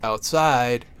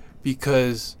outside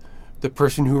because the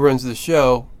person who runs the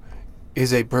show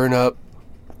is a burnout,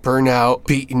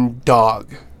 beaten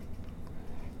dog.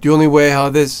 The only way how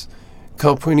this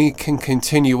company can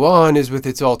continue on is with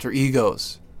its alter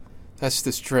egos. That's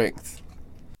the strength.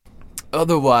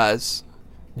 Otherwise,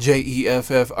 Jeffrey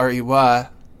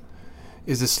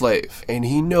is a slave. And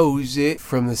he knows it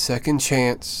from the second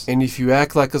chance. And if you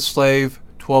act like a slave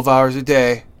 12 hours a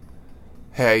day,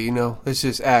 hey, let's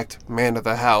just act man of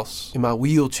the house in my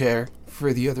wheelchair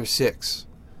for the other 6.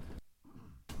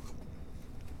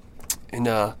 And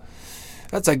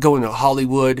that's like going to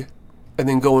Hollywood and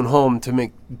then going home to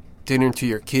make dinner to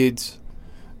your kids,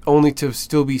 only to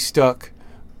still be stuck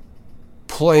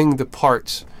playing the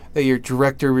parts that your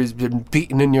director has been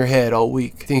beating in your head all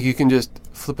week. Think you can just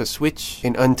flip a switch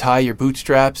and untie your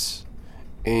bootstraps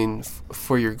and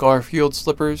for your Garfield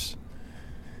slippers?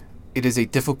 It is a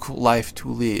difficult life to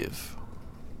live.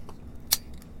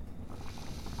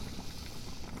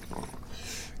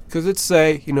 Because let's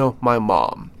say, my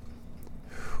mom.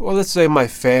 Or let's say my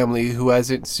family who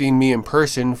hasn't seen me in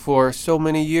person for so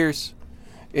many years.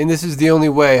 And this is the only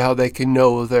way how they can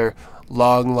know their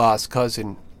long-lost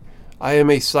cousin. I am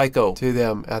a psycho to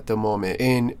them at the moment.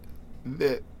 And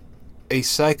a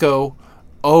psycho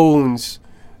owns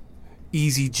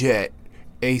EasyJet.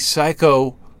 A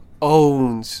psycho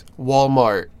owns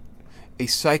Walmart. A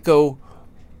psycho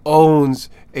owns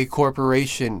a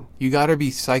corporation. You gotta be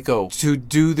psycho to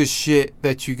do the shit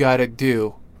that you gotta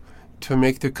do to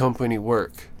make the company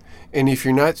work. And if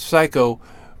you're not psycho,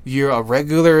 you're a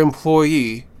regular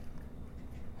employee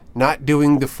not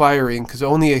doing the firing, because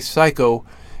only a psycho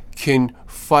can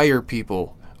fire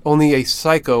people. Only a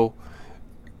psycho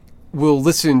will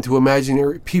listen to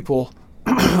imaginary people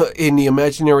in the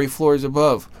imaginary floors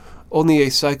above. Only a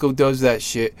psycho does that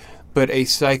shit, but a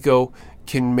psycho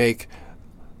can make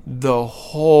the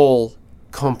whole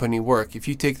company work. If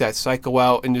you take that psycho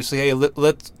out and just say, hey,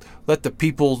 let the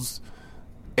people's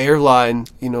airline,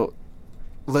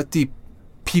 let the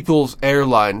people's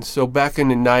airline. So back in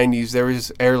the 90s, there was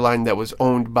this airline that was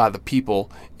owned by the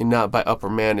people and not by upper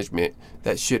management.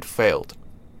 That shit failed.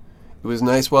 It was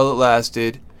nice while it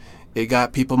lasted. It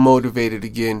got people motivated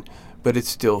again, but it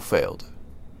still failed.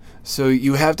 So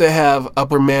you have to have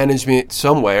upper management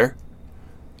somewhere.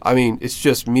 I mean, it's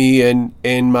just me and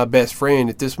my best friend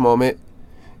at this moment.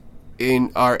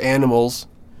 And our animals.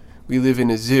 We live in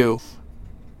a zoo.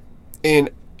 And,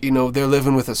 they're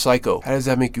living with a psycho. How does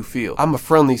that make you feel? I'm a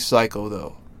friendly psycho,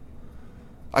 though.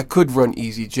 I could run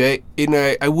EasyJet, and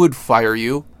I would fire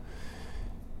you.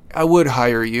 I would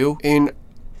hire you, and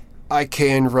I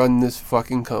can run this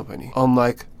fucking company.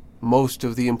 Unlike most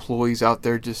of the employees out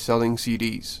there just selling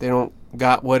CDs. They don't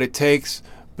got what it takes,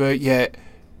 but yet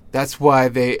that's why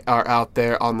they are out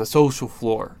there on the social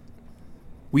floor.